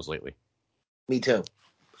his promos lately. Me too.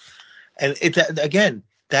 And again,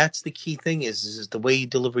 that's the key thing is the way you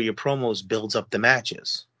deliver your promos builds up the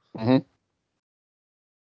matches. Mm-hmm.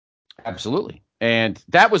 Absolutely. And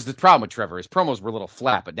that was the problem with Trevor. His promos were a little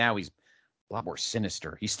flat, but now he's a lot more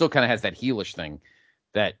sinister. He still kind of has that heelish thing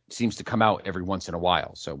that seems to come out every once in a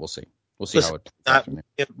while. So we'll see. We'll see how it. Not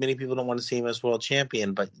many people don't want to see him as world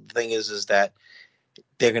champion, but the thing is that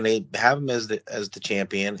they're going to have him as the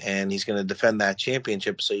champion, and he's going to defend that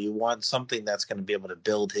championship. So you want something that's going to be able to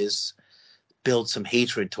build some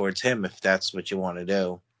hatred towards him, if that's what you want to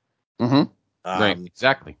do. Mm-hmm. Right.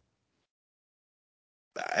 Exactly.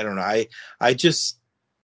 I don't know. I just,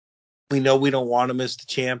 we know we don't want him as the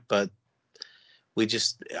champ, but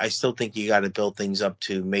I still think you got to build things up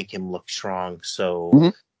to make him look strong. So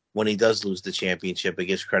Mhm. when he does lose the championship, it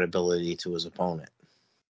gives credibility to his opponent.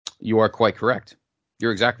 You are quite correct.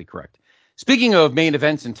 You're exactly correct. Speaking of main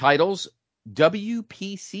events and titles,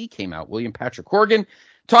 WPC came out. William Patrick Corgan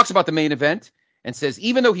talks about the main event and says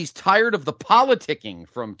even though he's tired of the politicking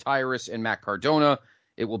from Tyrus and Matt Cardona,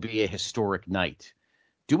 it will be a historic night.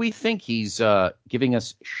 Do we think he's giving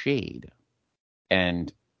us shade?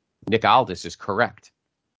 And Nick Aldis is correct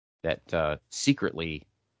that secretly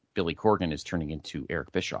Billy Corgan is turning into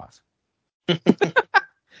Eric Bischoff.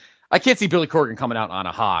 I can't see Billy Corgan coming out on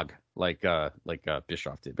a hog like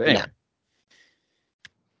Bischoff did. But anyway.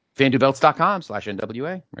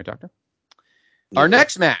 FanDuelBelts.com/NWA. Right, Doctor? Yeah. Our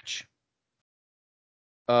next match.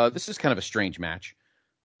 This is kind of a strange match.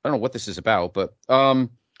 I don't know what this is about, but I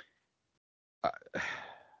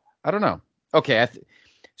don't know. Okay.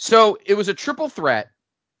 So it was a triple threat.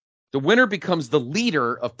 The winner becomes the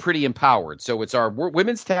leader of Pretty Empowered. So it's our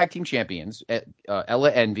women's tag team champions,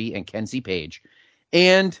 Ella Envy and Kenzie Page,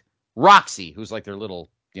 and Roxy, who's like their little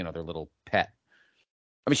pet.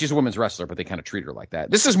 I mean, she's a women's wrestler, but they kind of treat her like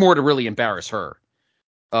that. This is more to really embarrass her.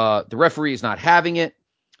 The referee is not having it.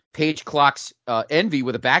 Page clocks Envy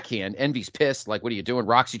with a backhand. Envy's pissed. Like, what are you doing?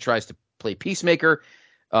 Roxy tries to play peacemaker.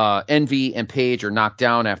 Envy and Page are knocked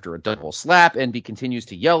down after a double slap. Envy continues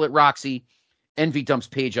to yell at Roxy. Envy dumps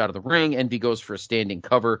Page out of the ring. Envy goes for a standing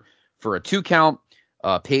cover for a 2 count.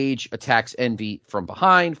 Page attacks Envy from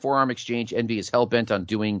behind. Forearm exchange. Envy is hell-bent on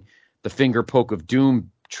doing the finger poke of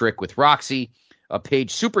doom trick with Roxy.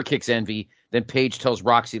 Page super kicks Envy. Then Page tells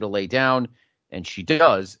Roxy to lay down, and she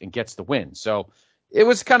does and gets the win. So it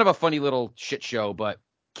was kind of a funny little shit show, but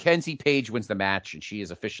Kenzie Page wins the match, and she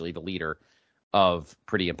is officially the leader of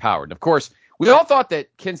Pretty Empowered. And of course, we all thought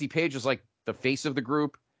that Kenzie Page was like the face of the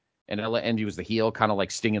group, and Ella Envy was the heel, kind of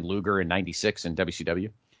like Sting and Luger in '96 in WCW.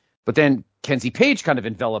 But then Kenzie Page kind of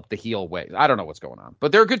enveloped the heel way. I don't know what's going on,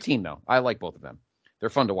 but they're a good team, though. I like both of them. They're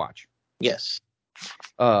fun to watch. Yes.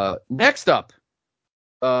 Next up,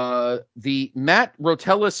 the Matt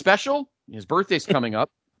Rotella special. His birthday's coming up.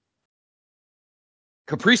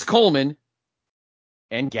 Caprice Coleman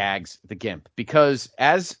and Gags the Gimp. Because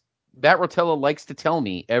as Matt Rotella likes to tell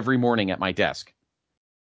me every morning at my desk,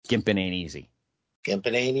 gimping ain't easy.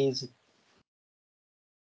 Gimping ain't easy.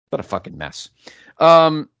 What a fucking mess.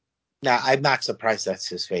 Now, I'm not surprised that's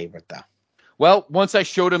his favorite, though. Well, once I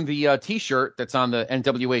showed him the T-shirt that's on the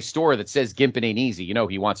NWA store that says Gimpin' Ain't Easy, you know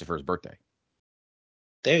he wants it for his birthday.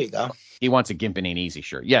 There you go. He wants a Gimpin' Ain't Easy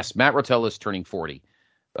shirt. Yes, Matt Rotella is turning 40.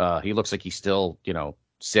 He looks like he's still,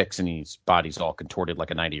 6, and his body's all contorted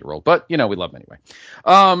like a 90-year-old. But, we love him anyway.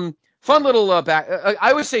 Fun little back.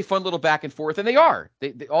 I always say fun little back and forth, and they are.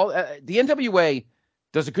 They all the NWA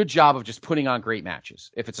does a good job of just putting on great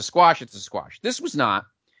matches. If it's a squash, it's a squash. This was not.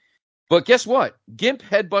 But guess what? Gimp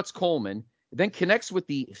headbutts Coleman, then connects with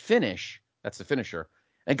the finish. That's the finisher,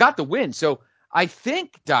 and got the win. So I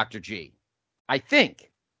think, Dr. G,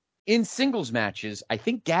 in singles matches, I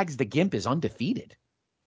think Gags the Gimp is undefeated.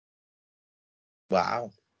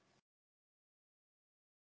 Wow.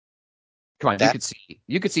 Come on,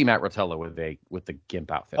 you could see Matt Rotella with the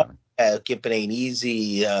Gimp outfit on. Gimping ain't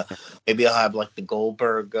easy. Maybe I'll have like the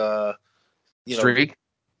Goldberg streak.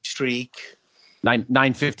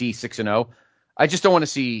 950 6-0. I just don't want to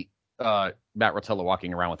see Matt Rotella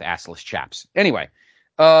walking around with assless chaps. Anyway,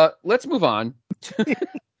 let's move on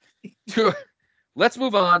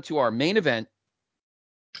to our main event.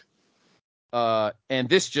 And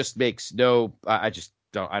this just makes I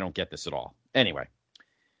don't get this at all. Anyway,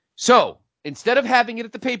 so instead of having it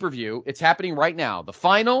at the pay-per-view, it's happening right now. The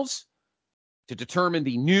finals to determine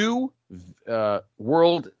the new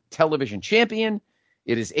world television champion.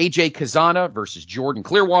 It is AJ Kazana versus Jordan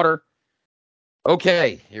Clearwater.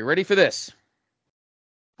 Okay, you ready for this?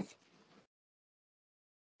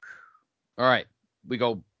 All right, we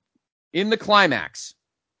go in the climax.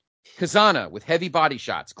 Kazana with heavy body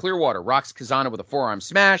shots. Clearwater rocks Kazana with a forearm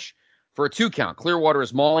smash for a 2 count. Clearwater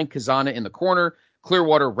is mauling Kazana in the corner.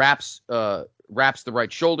 Clearwater wraps the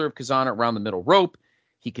right shoulder of Kazana around the middle rope.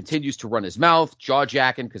 He continues to run his mouth, jaw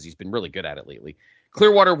jacking because he's been really good at it lately.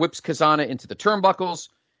 Clearwater whips Kazana into the turnbuckles.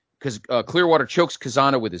 Clearwater chokes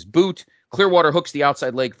Kazana with his boot. Clearwater hooks the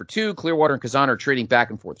outside leg for 2. Clearwater and Kazana are trading back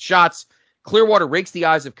and forth shots. Clearwater rakes the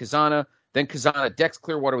eyes of Kazana. Then Kazana decks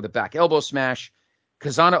Clearwater with a back elbow smash.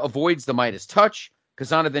 Kazana avoids the Midas touch.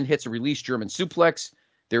 Kazana then hits a release German suplex.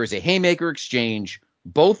 There is a haymaker exchange.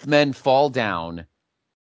 Both men fall down.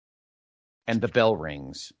 And the bell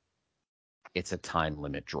rings. It's a time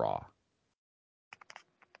limit draw.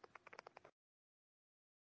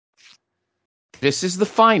 This is the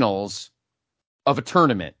finals of a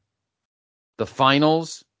tournament, the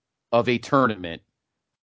finals of a tournament,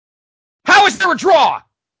 how is there a draw?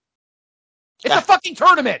 It's a fucking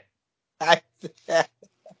tournament.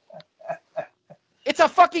 It's a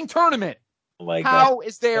fucking tournament. Oh my God. How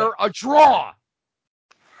is there a draw?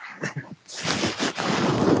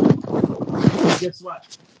 Guess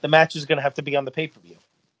what? The match is going to have to be on the pay-per-view.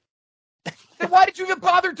 Then why did you even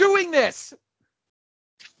bother doing this?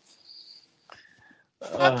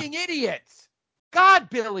 Fucking idiots. God,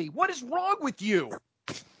 Billy, what is wrong with you?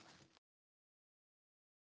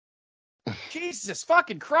 Jesus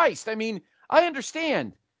fucking Christ. I mean, I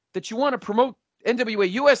understand that you want to promote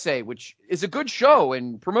NWA USA, which is a good show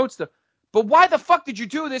and promotes the... But why the fuck did you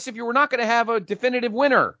do this if you were not going to have a definitive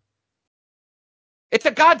winner? It's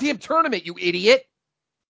a goddamn tournament, you idiot.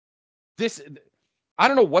 I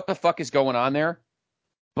don't know what the fuck is going on there,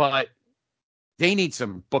 but they need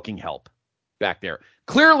some booking help back there.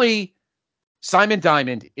 Clearly, Simon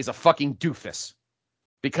Diamond is a fucking doofus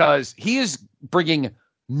because he is bringing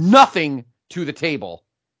nothing to the table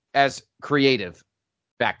as creative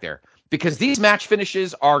back there because these match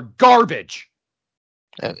finishes are garbage.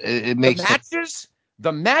 It makes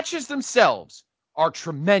The matches themselves are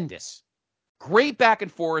tremendous. Great back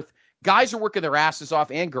and forth. Guys are working their asses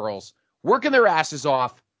off, and girls working their asses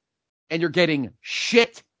off, and you're getting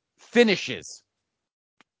shit finishes.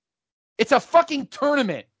 It's a fucking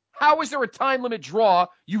tournament. How is there a time limit draw,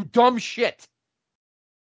 you dumb shit?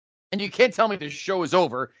 And you can't tell me this show is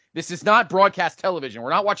over. This is not broadcast television.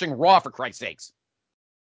 We're not watching Raw, for Christ's sakes.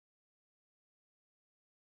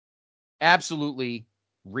 Absolutely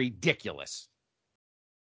ridiculous.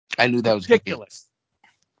 I knew that was ridiculous.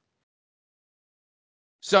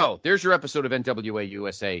 So, there's your episode of NWA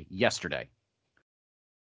USA yesterday.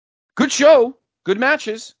 Good show, good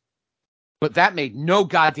matches, but that made no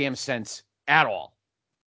goddamn sense at all.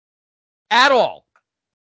 At all.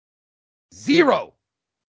 Zero.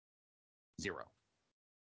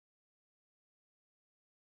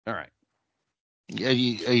 All right. Are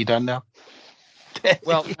you done now?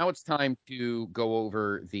 Well, now it's time to go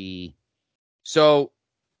over the... So,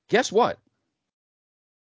 guess what?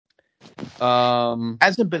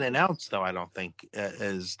 Hasn't been announced though. I don't think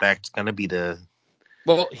is that's going to be the.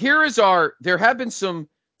 Well, here is our. There have been some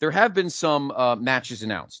matches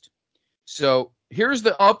announced. So here's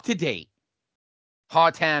the up to date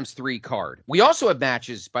Hot Tams 3 card. We also have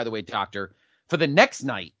matches, by the way, Doctor, for the next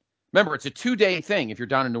night. Remember, it's a 2-day thing if you're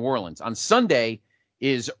down in New Orleans. On Sunday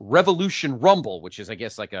is Revolution Rumble, which is, I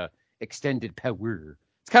guess, like a extended power.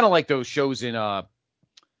 It's kind of like those shows in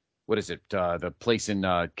what is it? The place in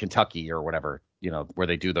Kentucky or whatever, where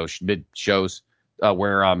they do those mid shows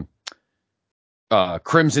where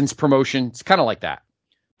Crimson's promotion. It's kind of like that,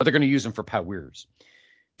 but they're going to use them for powers.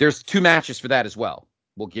 There's 2 matches for that as well.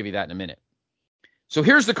 We'll give you that in a minute. So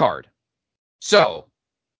here's the card. So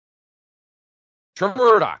Trevor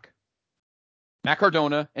Murdoch, Matt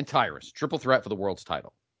Cardona, and Tyrus, triple threat for the world's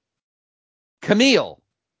title. Camille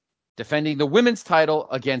defending the women's title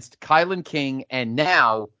against Kylan King and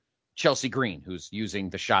now Chelsea Green, who's using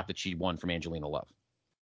the shot that she won from Angelina Love.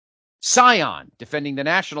 Scion defending the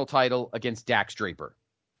national title against Dak Draper.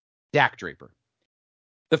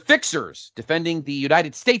 The Fixers defending the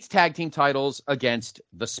United States tag team titles against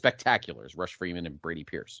the Spectaculars, Rush Freeman and Brady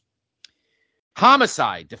Pierce.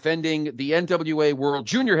 Homicide defending the NWA World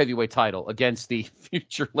Junior Heavyweight title against the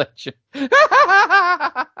Future Legend.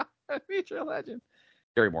 Future Legend.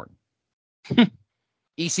 Gary Morton.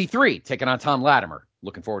 EC3 taking on Tom Latimer.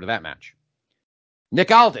 Looking forward to that match. Nick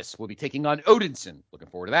Aldis will be taking on Odinson. Looking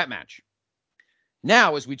forward to that match.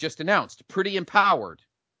 Now, as we just announced, Pretty Empowered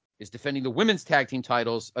is defending the women's tag team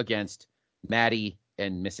titles against Maddie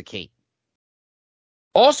and Missa Kate.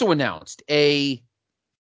 Also announced a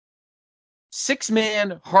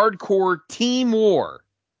 6-man hardcore team war.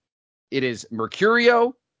 It is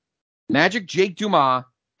Mercurio, Magic Jake Dumas,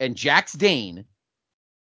 and Jax Dane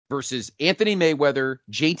versus Anthony Mayweather,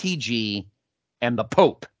 JTG, and the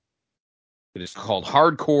Pope. It is called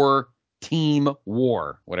Hardcore Team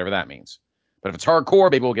War, whatever that means. But if it's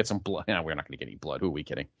hardcore, maybe we'll get some blood. No, we're not going to get any blood. Who are we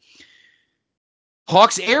kidding?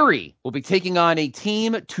 Hawks Aerie will be taking on a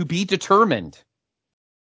team to be determined.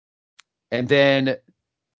 And then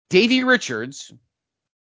Davey Richards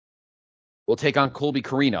will take on Colby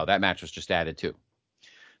Carino. That match was just added too.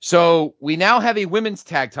 So we now have a women's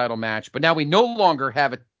tag title match, but now we no longer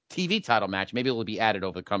have a TV title match. Maybe it'll be added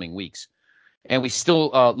over the coming weeks. And we still,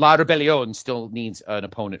 La Rebellion still needs an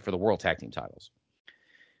opponent for the World Tag Team titles.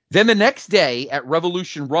 Then the next day at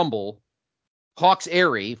Revolution Rumble, Hawks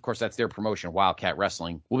Aerie, of course that's their promotion, Wildcat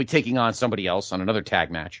Wrestling, will be taking on somebody else on another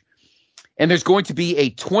tag match. And there's going to be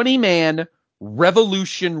a 20-man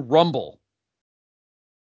Revolution Rumble.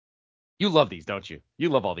 You love these, don't you? You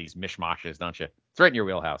love all these mishmashes, don't you? It's right in your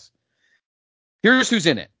wheelhouse. Here's who's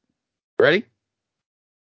in it. Ready?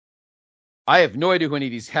 I have no idea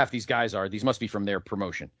who half these guys are. These must be from their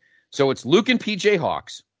promotion. So it's Luke and PJ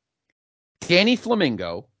Hawks, Danny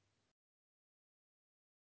Flamingo,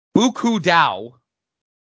 Buku Dao,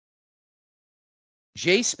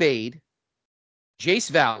 Jay Spade,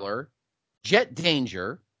 Jace Valor, Jet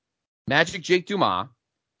Danger, Magic Jake Dumas,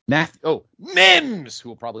 Mims, who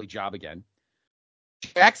will probably job again,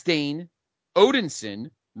 Jax Dane, Odinson,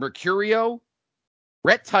 Mercurio,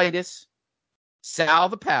 Rhett Titus, Sal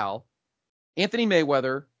the Pal, Anthony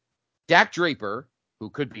Mayweather, Dak Draper, who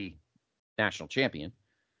could be national champion,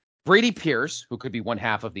 Brady Pierce, who could be one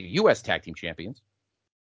half of the U.S. Tag Team Champions,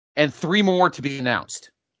 and 3 more to be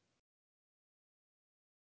announced.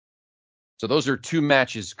 So those are 2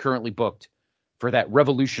 matches currently booked for that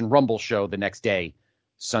Revolution Rumble show the next day,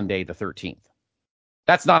 Sunday the 13th.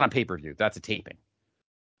 That's not on pay-per-view. That's a taping.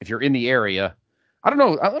 If you're in the area, I don't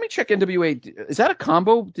know. Let me check NWA. Is that a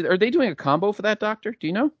combo? Are they doing a combo for that, Doctor? Do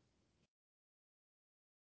you know? Do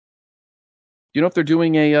you know if they're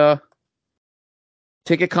doing a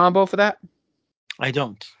ticket combo for that? I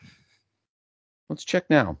don't. Let's check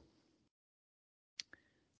now.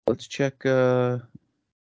 Let's check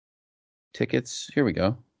tickets. Here we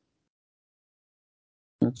go.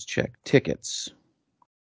 Let's check tickets.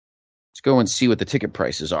 Let's go and see what the ticket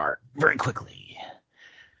prices are very quickly.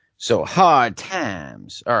 So Hard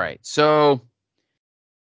Times. All right. So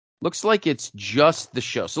looks like it's just the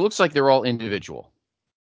show. So it looks like they're all individual.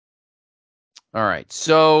 All right.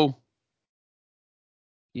 So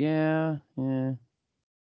yeah.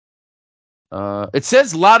 It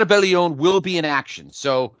says La Rebellion will be in action.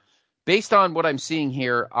 So based on what I'm seeing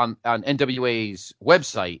here on NWA's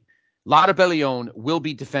website, La Rebellion will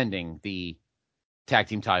be defending the tag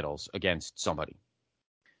team titles against somebody.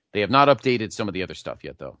 They have not updated some of the other stuff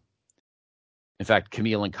yet, though. In fact,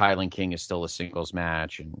 Camille and Kylan King is still a singles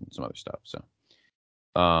match and some other stuff. So,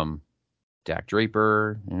 Dak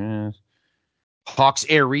Draper, yes. Hawks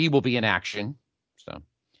Aerie will be in action. So,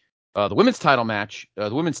 the women's title match, the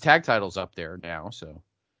women's tag title's up there now. So,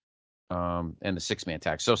 and the 6-man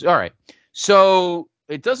tag. So, all right. So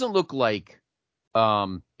it doesn't look like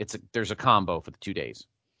there's a combo for the 2 days.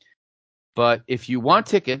 But if you want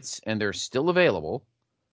tickets and they're still available,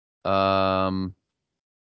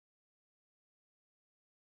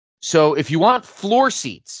 so if you want floor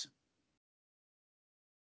seats,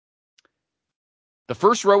 the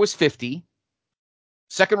first row is 50,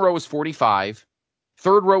 second row is 45,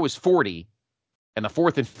 third row is 40, and the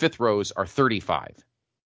fourth and fifth rows are 35.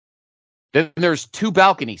 Then there's 2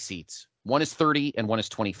 balcony seats. One is 30 and one is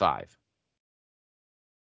 25.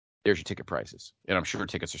 There's your ticket prices. And I'm sure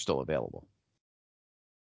tickets are still available.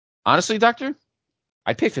 Honestly, Doctor,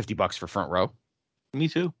 I'd pay $50 for front row. Me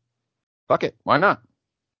too. Fuck it. Why not?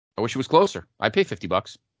 I wish it was closer. I'd pay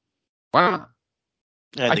 $50. Why not?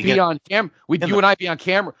 I'd be on camera. You and I'd be on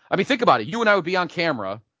camera. I mean, think about it. You and I would be on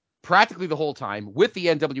camera practically the whole time with the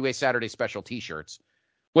NWA Saturday Special T-shirts.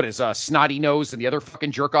 What is Snotty Nose and the other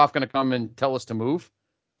fucking jerk off going to come and tell us to move?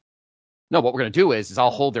 No, what we're going to do is I'll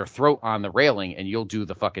hold their throat on the railing and you'll do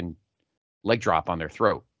the fucking leg drop on their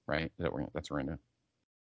throat, right? That's what we're going to do.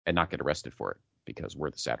 And not get arrested for it because we're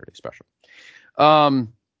the Saturday Special.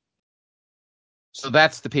 So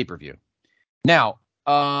that's the pay-per-view. Now,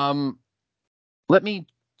 let me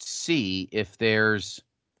see if are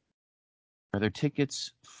there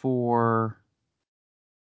tickets for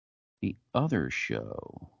the other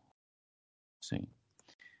show? Let's see.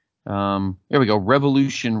 There we go.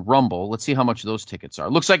 Revolution Rumble. Let's see how much those tickets are.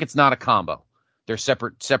 Looks like it's not a combo. They're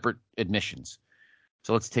separate admissions.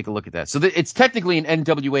 So let's take a look at that. So it's technically an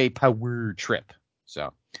NWA power trip.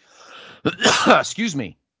 So, excuse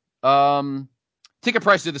me. Ticket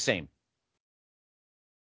prices are the same.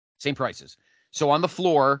 Same prices. So on the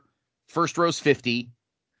floor, first row's $50,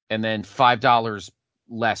 and then $5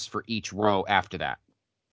 less for each row after that.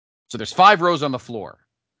 So there's 5 rows on the floor.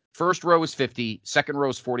 First row is 50, second row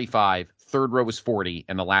is 45, third row is 40,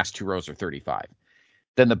 and the last 2 rows are 35.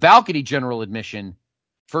 Then the balcony general admission,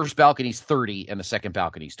 first balcony's 30, and the second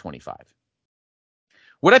balcony's 25.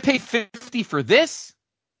 Would I pay $50 for this?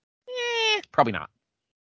 Probably not.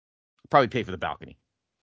 Probably pay for the balcony.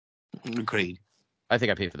 Agreed. I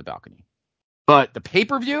think I paid for the balcony. But the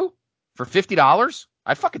pay-per-view for $50,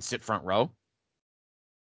 I'd fucking sit front row.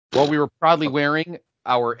 While we were proudly wearing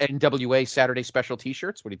our NWA Saturday Special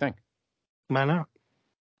T-shirts. What do you think? Why not?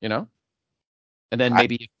 You know? And then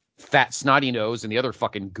maybe Fat Snotty Nose and the other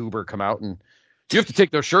fucking goober come out and you have to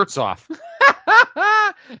take those shirts off.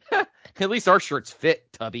 At least our shirts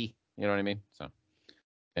fit, Tubby. You know what I mean? So,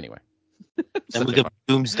 anyway. And we got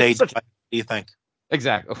Doomsday. What do you think?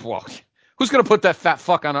 Exactly. Well, who's going to put that fat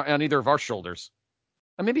fuck on either of our shoulders?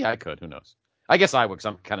 Maybe I could. Who knows? I guess I would,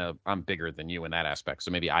 because I'm bigger than you in that aspect.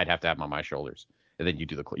 So maybe I'd have to have him on my shoulders, and then you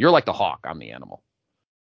do you're like the hawk. I'm the animal.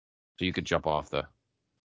 So you could jump off the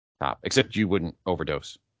top, except you wouldn't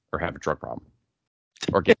overdose or have a drug problem,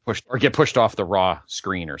 or get pushed off the Raw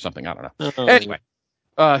screen or something. I don't know. Anyway,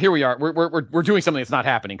 here we are. We're doing something that's not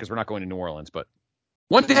happening because we're not going to New Orleans. But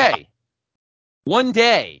one day,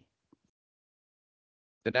 the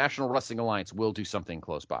National Wrestling Alliance will do something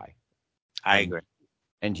close by. I agree.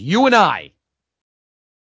 And you and I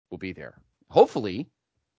will be there. Hopefully,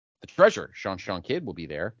 the treasurer, Sean Kidd, will be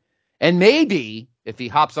there. And maybe, if he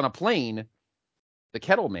hops on a plane, the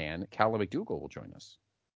Kettle Man, Callum McDougall, will join us.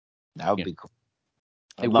 That would be cool.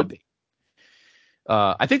 It would be.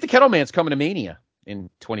 I think the Kettle Man's coming to Mania in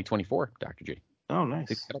 2024, Dr. G. Oh, nice. I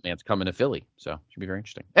think the Kettle Man's coming to Philly, so should be very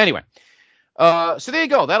interesting. Anyway, so there you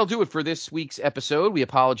go. That'll do it for this week's episode. We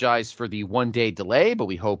apologize for the one-day delay, but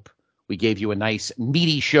we hope we gave you a nice,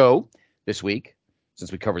 meaty show this week,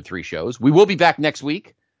 since we covered 3 shows. We will be back next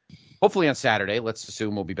week, hopefully on Saturday. Let's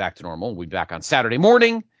assume we'll be back to normal. We'll be back on Saturday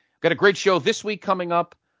morning. Got a great show this week coming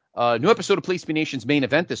up. New episode of Place to Be Nation's main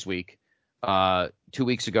event this week. 2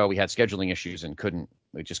 weeks ago, we had scheduling issues and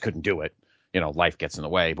we just couldn't do it. Life gets in the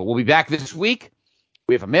way. But we'll be back this week.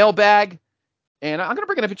 We have a mailbag. And I'm going to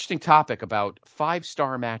bring up an interesting topic about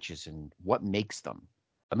 5-star matches and what makes them.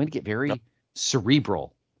 I'm going to get very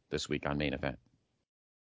cerebral this week on Main Event.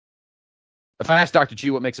 If I ask Dr.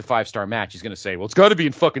 G what makes a 5-star match, he's going to say, well, it's got to be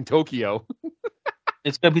in fucking Tokyo.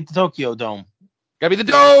 It's going to be the Tokyo Dome. Got to be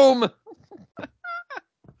the Dome.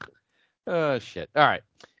 Oh, shit. All right.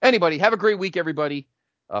 Anybody, have a great week, everybody.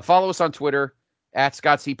 Follow us on Twitter, at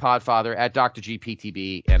Scott C. Podfather, at Dr. G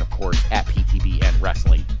PTB, and, of course, at PTB and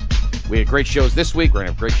Wrestling. We had great shows this week. We're going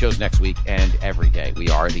to have great shows next week and every day. We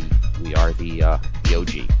are the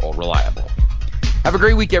OG, all reliable. Have a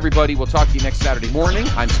great week, everybody. We'll talk to you next Saturday morning.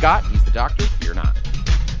 I'm Scott. He's the doctor. You're not.